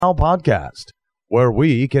Podcast, where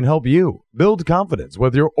we can help you build confidence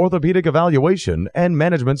with your orthopedic evaluation and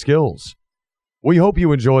management skills. We hope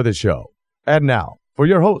you enjoy the show. And now, for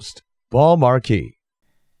your host, Paul Marquis.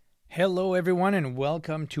 Hello, everyone, and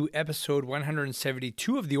welcome to episode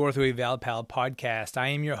 172 of the Ortho Eval Pal podcast. I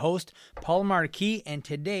am your host, Paul Marquis, and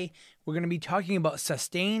today we're going to be talking about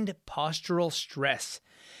sustained postural stress.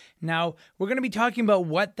 Now, we're going to be talking about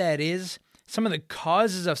what that is, some of the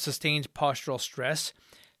causes of sustained postural stress,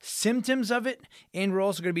 symptoms of it, and we're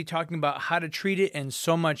also going to be talking about how to treat it and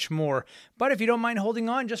so much more. But if you don't mind holding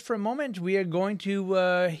on just for a moment, we are going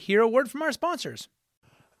to hear a word from our sponsors.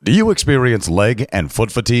 Do you experience leg and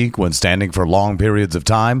foot fatigue when standing for long periods of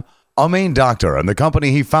time? A Maine doctor and the company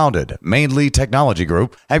he founded, Mainly Technology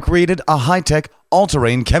Group, have created a high-tech,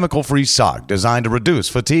 all-terrain, chemical-free sock designed to reduce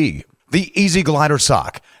fatigue. The Easy Glider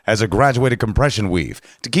sock has a graduated compression weave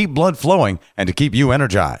to keep blood flowing and to keep you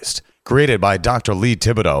energized. Created by Dr. Lee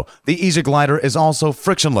Thibodeau, the Easy Glider is also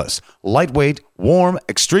frictionless, lightweight, warm,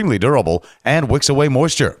 extremely durable, and wicks away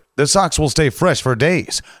moisture. The socks will stay fresh for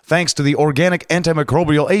days, thanks to the organic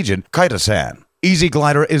antimicrobial agent chitosan. Easy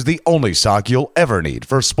Glider is the only sock you'll ever need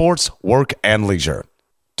for sports, work, and leisure.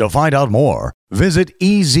 To find out more, visit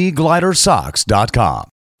EasyGliderSocks.com.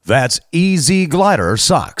 That's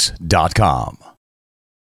EasyGliderSocks.com.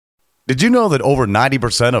 Did you know that over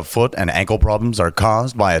 90% of foot and ankle problems are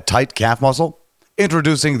caused by a tight calf muscle?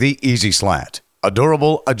 Introducing the Easy Slant, a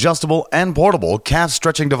durable, adjustable, and portable calf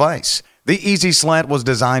stretching device. The Easy Slant was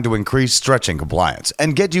designed to increase stretching compliance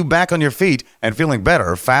and get you back on your feet and feeling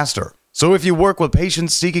better faster. So if you work with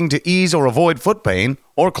patients seeking to ease or avoid foot pain,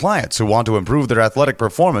 or clients who want to improve their athletic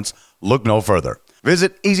performance, look no further.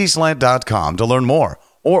 Visit EasySlant.com to learn more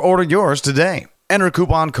or order yours today. Enter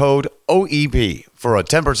coupon code OEP for a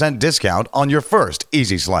 10% discount on your first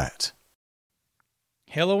Easy Slant.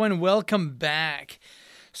 Hello and welcome back.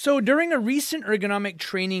 So during a recent ergonomic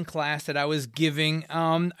training class that I was giving,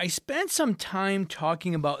 I spent some time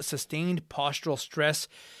talking about sustained postural stress,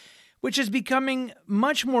 which is becoming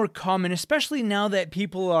much more common, especially now that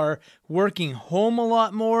people are working home a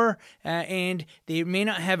lot more and they may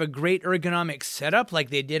not have a great ergonomic setup like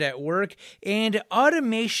they did at work. And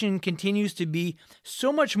automation continues to be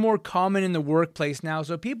so much more common in the workplace now.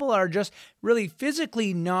 So people are just really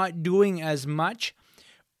physically not doing as much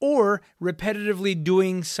or repetitively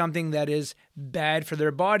doing something that is bad for their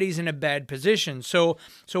bodies in a bad position. So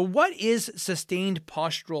what is sustained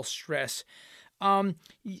postural stress?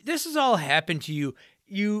 This has all happened to you.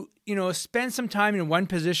 You spend some time in one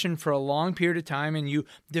position for a long period of time and you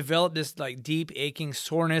develop this like deep aching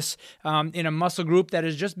soreness in a muscle group that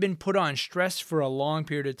has just been put on stress for a long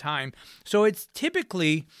period of time. So it's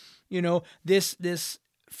typically, this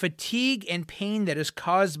fatigue and pain that is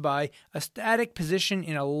caused by a static position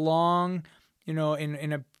in a long,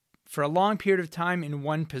 for a long period of time in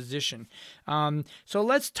one position. So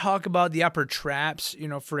let's talk about the upper traps.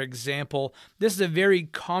 For example, this is a very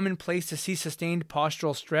common place to see sustained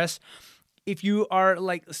postural stress. If you are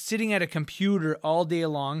like sitting at a computer all day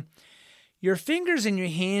long, your fingers and your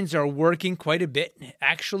hands are working quite a bit,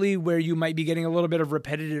 actually, where you might be getting a little bit of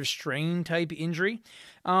repetitive strain type injury.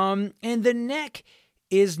 And the neck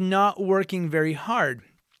is not working very hard.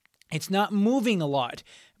 It's not moving a lot,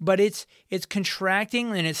 but it's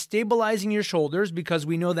contracting and it's stabilizing your shoulders because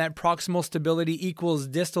we know that proximal stability equals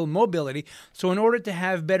distal mobility. So in order to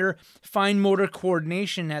have better fine motor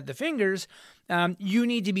coordination at the fingers, you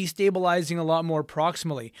need to be stabilizing a lot more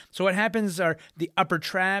proximally. So what happens are the upper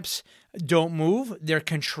traps don't move. They're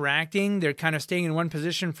contracting. They're kind of staying in one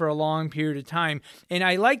position for a long period of time. And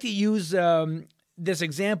I like to use this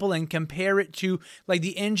example and compare it to like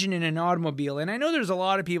the engine in an automobile. And I know there's a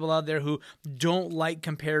lot of people out there who don't like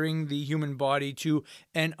comparing the human body to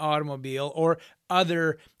an automobile or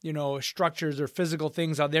other, structures or physical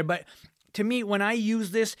things out there. But to me, when I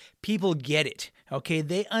use this, people get it. Okay,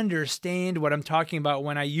 they understand what I'm talking about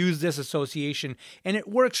when I use this association, and it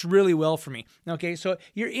works really well for me. Okay, so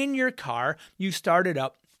you're in your car, you start it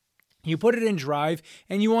up, you put it in drive,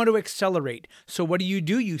 and you want to accelerate. So what do?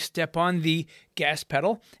 You step on the gas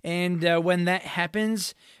pedal, and when that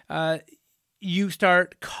happens, you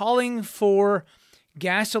start calling for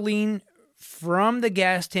gasoline from the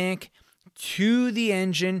gas tank to the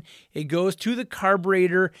engine. It goes to the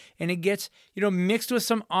carburetor, and it gets, mixed with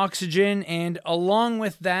some oxygen, and along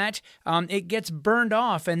with that, it gets burned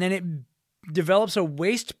off, and then it develops a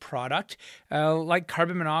waste product like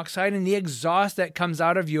carbon monoxide and the exhaust that comes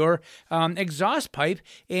out of your exhaust pipe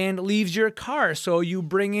and leaves your car. So you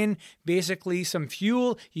bring in basically some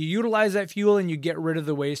fuel, you utilize that fuel, and you get rid of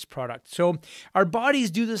the waste product. So our bodies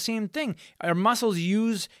do the same thing. Our muscles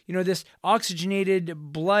use, this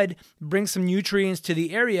oxygenated blood, brings some nutrients to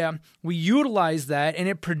the area. We utilize that and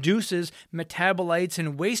it produces metabolites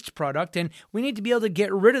and waste product, and we need to be able to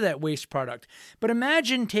get rid of that waste product. But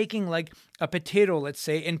imagine taking like a potato, let's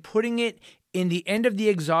say, and putting it in the end of the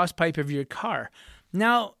exhaust pipe of your car.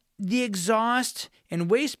 Now, the exhaust and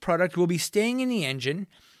waste product will be staying in the engine,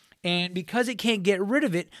 and because it can't get rid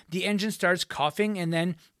of it, the engine starts coughing and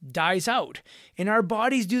then dies out. And our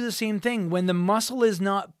bodies do the same thing. When the muscle is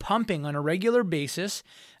not pumping on a regular basis,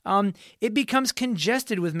 it becomes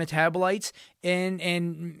congested with metabolites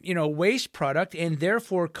and waste product, and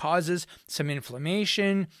therefore causes some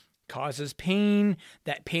inflammation, causes pain.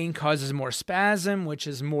 That pain causes more spasm, which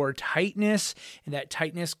is more tightness, and that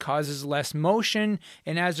tightness causes less motion.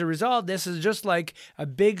 And as a result, this is just like a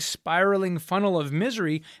big spiraling funnel of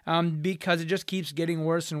misery because it just keeps getting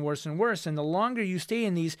worse and worse and worse. And the longer you stay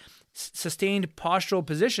in these sustained postural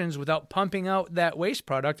positions without pumping out that waste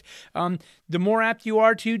product, the more apt you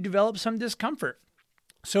are to develop some discomfort.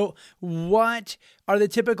 So what are the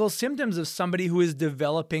typical symptoms of somebody who is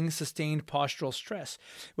developing sustained postural stress?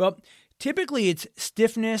 Well, typically it's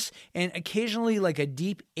stiffness and occasionally like a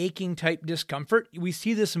deep aching type discomfort. We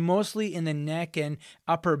see this mostly in the neck and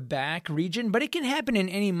upper back region, but it can happen in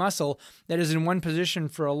any muscle that is in one position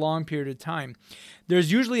for a long period of time.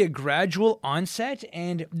 There's usually a gradual onset,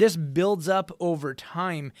 and this builds up over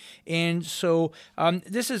time. And so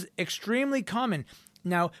this is extremely common.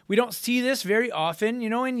 Now, we don't see this very often,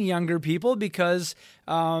 in younger people because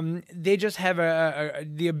they just have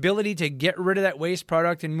the ability to get rid of that waste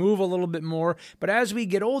product and move a little bit more. But as we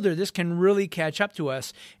get older, this can really catch up to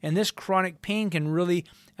us, and this chronic pain can really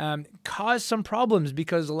cause some problems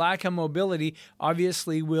because lack of mobility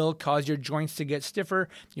obviously will cause your joints to get stiffer,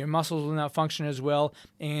 your muscles will not function as well,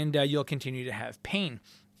 and you'll continue to have pain.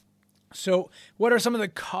 So what are some of the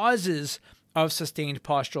causes of sustained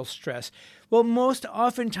postural stress? Well, most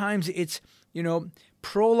oftentimes it's,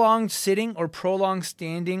 prolonged sitting or prolonged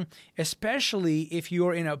standing, especially if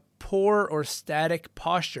you're in a poor or static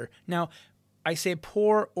posture. Now, I say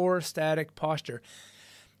poor or static posture.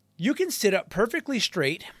 You can sit up perfectly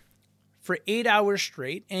straight for 8 hours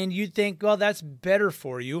straight, and you'd think, well, that's better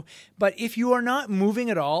for you. But if you are not moving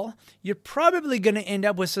at all, you're probably going to end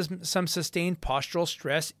up with some sustained postural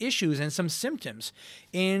stress issues and some symptoms.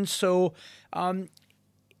 And so,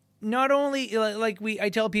 not only I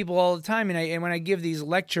tell people all the time, and when I give these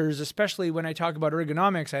lectures, especially when I talk about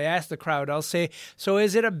ergonomics, I ask the crowd, I'll say, so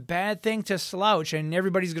is it a bad thing to slouch? And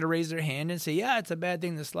everybody's going to raise their hand and say, yeah, it's a bad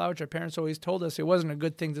thing to slouch. Our parents always told us it wasn't a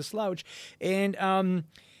good thing to slouch. And,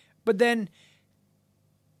 but then,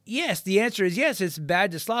 yes, the answer is yes, it's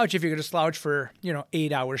bad to slouch if you're going to slouch for,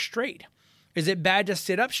 8 hours straight. Is it bad to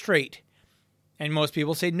sit up straight? And most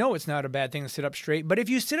people say, no, it's not a bad thing to sit up straight. But if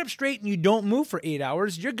you sit up straight and you don't move for 8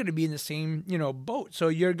 hours, you're going to be in the same, boat. So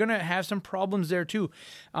you're going to have some problems there too.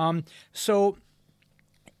 So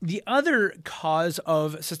the other cause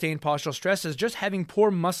of sustained postural stress is just having poor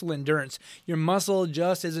muscle endurance. Your muscle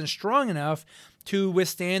just isn't strong enough to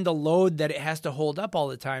withstand the load that it has to hold up all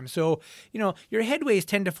the time. So, your head weighs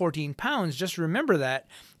 10 to 14 pounds. Just remember that.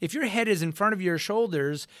 If your head is in front of your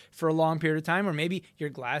shoulders for a long period of time, or maybe your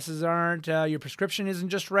glasses aren't, your prescription isn't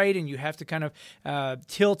just right, and you have to kind of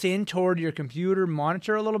tilt in toward your computer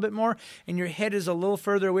monitor a little bit more, and your head is a little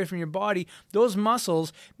further away from your body, those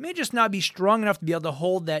muscles may just not be strong enough to be able to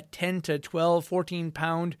hold that 10 to 12, 14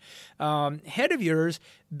 pound head of yours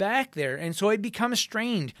back there. And so it becomes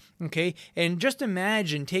strained, okay? And just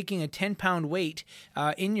imagine taking a 10-pound weight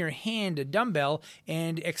in your hand, a dumbbell,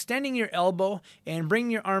 and extending your elbow and bringing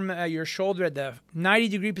your arm, your shoulder at the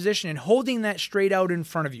 90-degree position and holding that straight out in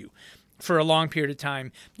front of you for a long period of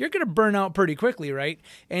time. You're going to burn out pretty quickly, right?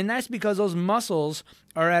 And that's because those muscles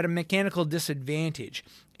are at a mechanical disadvantage.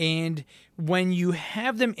 And when you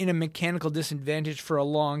have them in a mechanical disadvantage for a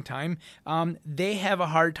long time, they have a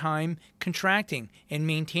hard time contracting and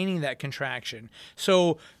maintaining that contraction.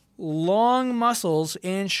 So long muscles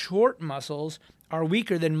and short muscles are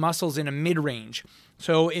weaker than muscles in a mid-range.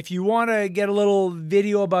 So if you want to get a little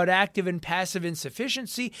video about active and passive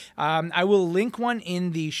insufficiency, I will link one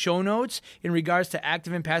in the show notes in regards to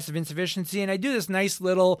active and passive insufficiency. And I do this nice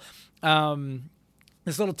little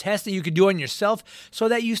test that you could do on yourself so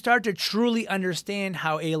that you start to truly understand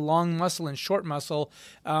how a long muscle and short muscle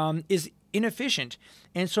is inefficient.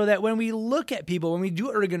 And so that when we look at people, when we do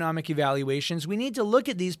ergonomic evaluations, we need to look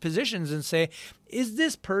at these positions and say, is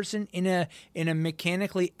this person in a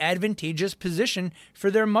mechanically advantageous position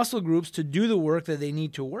for their muscle groups to do the work that they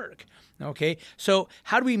need to work? Okay, so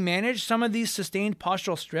how do we manage some of these sustained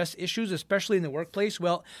postural stress issues, especially in the workplace?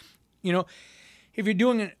 Well, if you're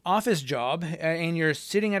doing an office job and you're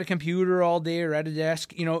sitting at a computer all day or at a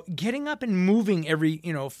desk, getting up and moving every,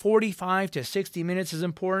 45 to 60 minutes is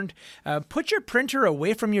important. Put your printer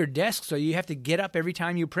away from your desk so you have to get up every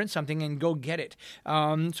time you print something and go get it.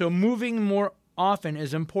 So moving more often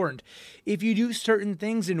is important. If you do certain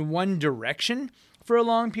things in one direction for a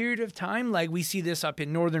long period of time, like we see this up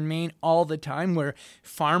in northern Maine all the time, where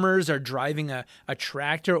farmers are driving a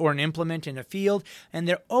tractor or an implement in a field, and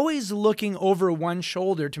they're always looking over one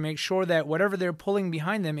shoulder to make sure that whatever they're pulling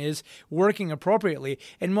behind them is working appropriately.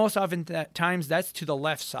 And most often times that's to the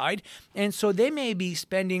left side. And so they may be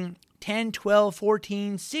spending 10, 12,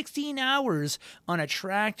 14, 16 hours on a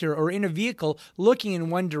tractor or in a vehicle looking in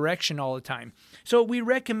one direction all the time. So we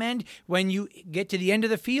recommend when you get to the end of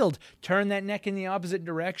the field, turn that neck in the opposite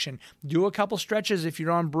direction. Do a couple stretches if you're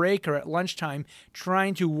on break or at lunchtime,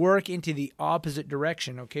 trying to work into the opposite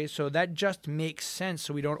direction, okay? So that just makes sense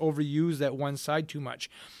so we don't overuse that one side too much.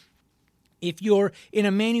 If you're in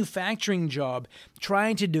a manufacturing job,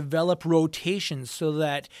 trying to develop rotations so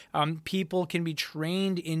that people can be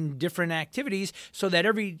trained in different activities so that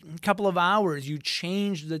every couple of hours you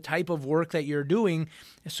change the type of work that you're doing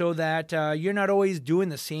so that you're not always doing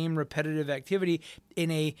the same repetitive activity in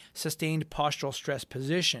a sustained postural stress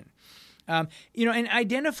position. And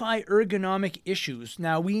identify ergonomic issues.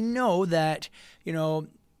 Now, we know that,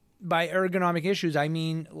 by ergonomic issues, I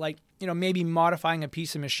mean maybe modifying a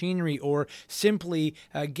piece of machinery or simply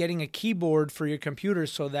getting a keyboard for your computer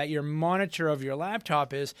so that your monitor of your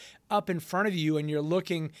laptop is up in front of you and you're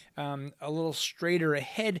looking a little straighter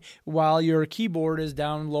ahead while your keyboard is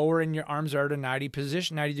down lower and your arms are at a 90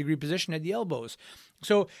 degree position at the elbows.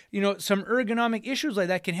 So, some ergonomic issues like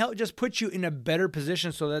that can help just put you in a better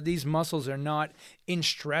position so that these muscles are not in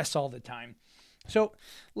stress all the time. So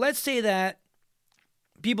let's say that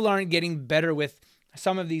people aren't getting better with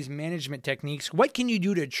some of these management techniques. What can you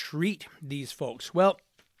do to treat these folks? Well,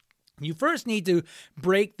 you first need to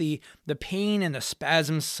break the pain and the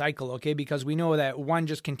spasm cycle, okay? Because we know that one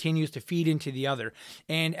just continues to feed into the other.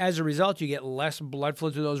 And as a result, you get less blood flow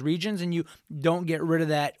to those regions and you don't get rid of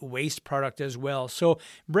that waste product as well. So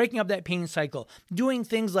breaking up that pain cycle, doing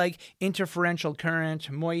things like interferential current,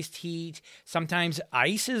 moist heat, sometimes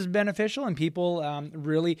ice is beneficial and people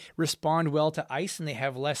really respond well to ice and they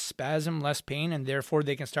have less spasm, less pain, and therefore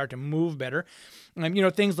they can start to move better.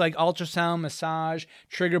 Things like ultrasound, massage,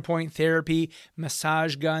 trigger point therapy,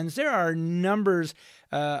 massage guns. There are numbers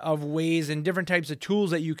of ways and different types of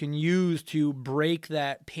tools that you can use to break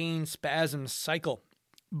that pain spasm cycle.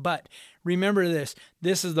 But remember this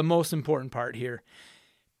is the most important part here.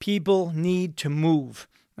 People need to move.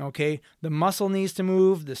 Okay, the muscle needs to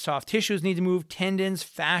move, the soft tissues need to move, tendons,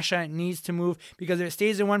 fascia needs to move, because if it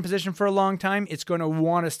stays in one position for a long time, it's going to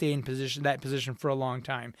want to stay in that position for a long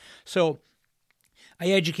time. So I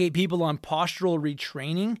educate people on postural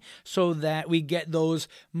retraining so that we get those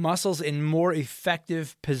muscles in more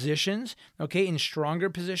effective positions, okay, in stronger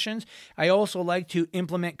positions. I also like to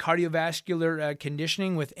implement cardiovascular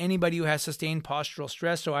conditioning with anybody who has sustained postural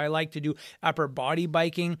stress. So I like to do upper body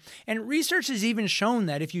biking. And research has even shown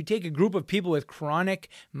that if you take a group of people with chronic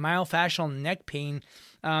myofascial neck pain,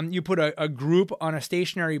 you put a group on a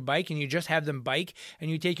stationary bike and you just have them bike, and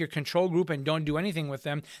you take your control group and don't do anything with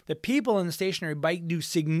them, the people in the stationary bike do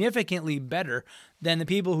significantly better than the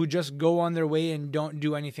people who just go on their way and don't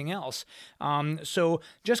do anything else. So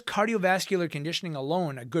just cardiovascular conditioning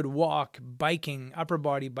alone, a good walk, biking, upper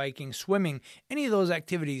body biking, swimming, any of those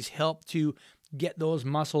activities help to get those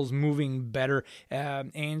muscles moving better.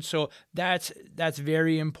 And so that's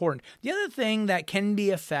very important. The other thing that can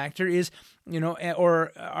be a factor is,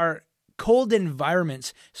 or our cold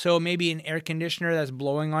environments. So maybe an air conditioner that's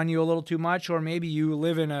blowing on you a little too much, or maybe you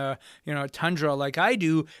live in a tundra like I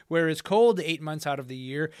do, where it's cold 8 months out of the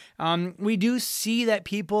year. We do see that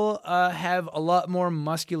people have a lot more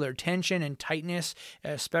muscular tension and tightness,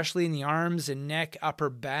 especially in the arms and neck,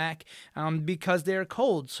 upper back, because they're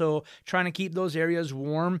cold. So trying to keep those areas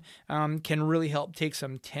warm can really help take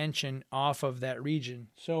some tension off of that region.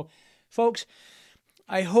 So, folks,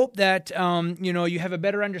 I hope that you have a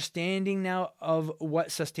better understanding now of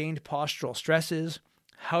what sustained postural stress is,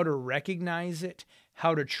 how to recognize it,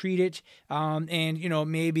 how to treat it. And,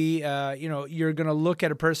 maybe, you're going to look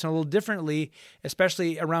at a person a little differently,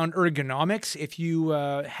 especially around ergonomics. If you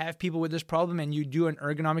have people with this problem and you do an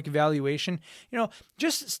ergonomic evaluation,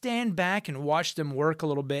 just stand back and watch them work a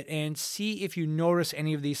little bit and see if you notice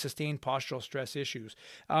any of these sustained postural stress issues.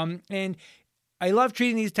 And I love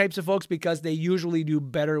treating these types of folks because they usually do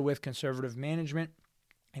better with conservative management.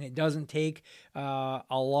 And it doesn't take a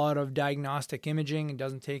lot of diagnostic imaging. It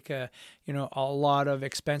doesn't take a lot of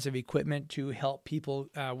expensive equipment to help people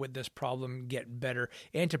with this problem get better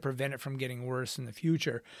and to prevent it from getting worse in the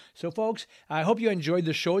future. So, folks, I hope you enjoyed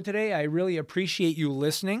the show today. I really appreciate you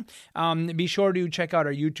listening. Be sure to check out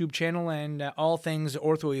our YouTube channel and all things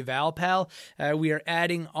Ortho Eval Pal. We are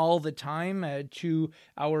adding all the time to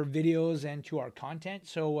our videos and to our content.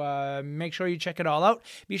 So make sure you check it all out.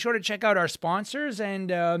 Be sure to check out our sponsors and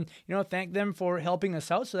thank them for helping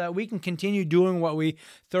us out so that we can continue doing what we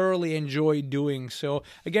thoroughly enjoy doing. So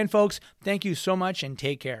again, folks, thank you so much and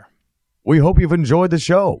take care. We hope you've enjoyed the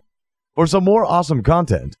show. For some more awesome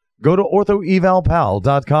content, go to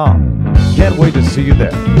orthoevalpal.com. Can't wait to see you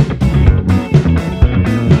there.